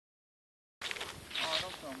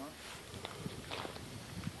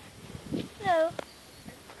go.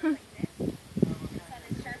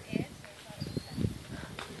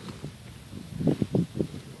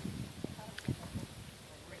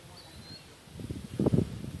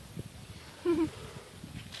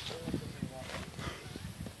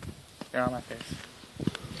 They're on my face.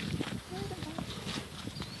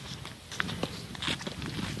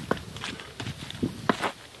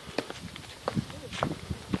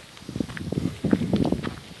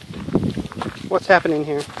 What's happening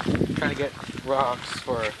here? Trying to get rocks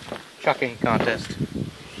for a chucking contest.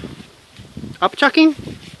 Up chucking?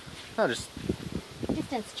 No, just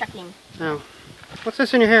Distance chucking. Oh. What's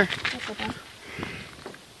this in your hair? That's okay.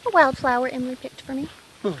 A wildflower Emily picked for me.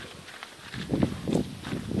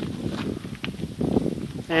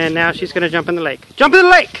 And now she's going to jump in the lake. Jump in the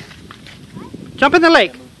lake! Jump in the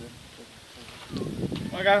lake!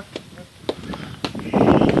 I got it.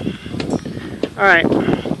 Alright,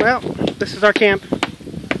 well, this is our camp.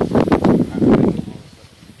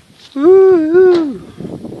 Woo-hoo!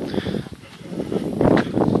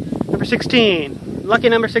 Number 16. Lucky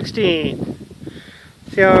number 16.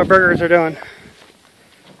 See how our burgers are doing.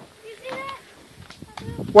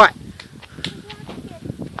 What?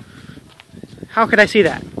 How could I see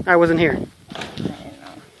that? I wasn't here.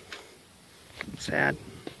 Sad.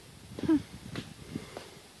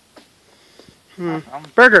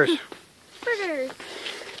 Burgers. Burgers.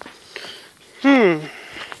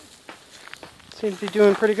 Seems to be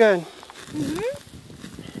doing pretty good. Delicious.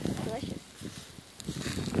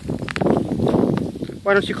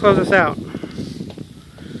 Why don't you close us out?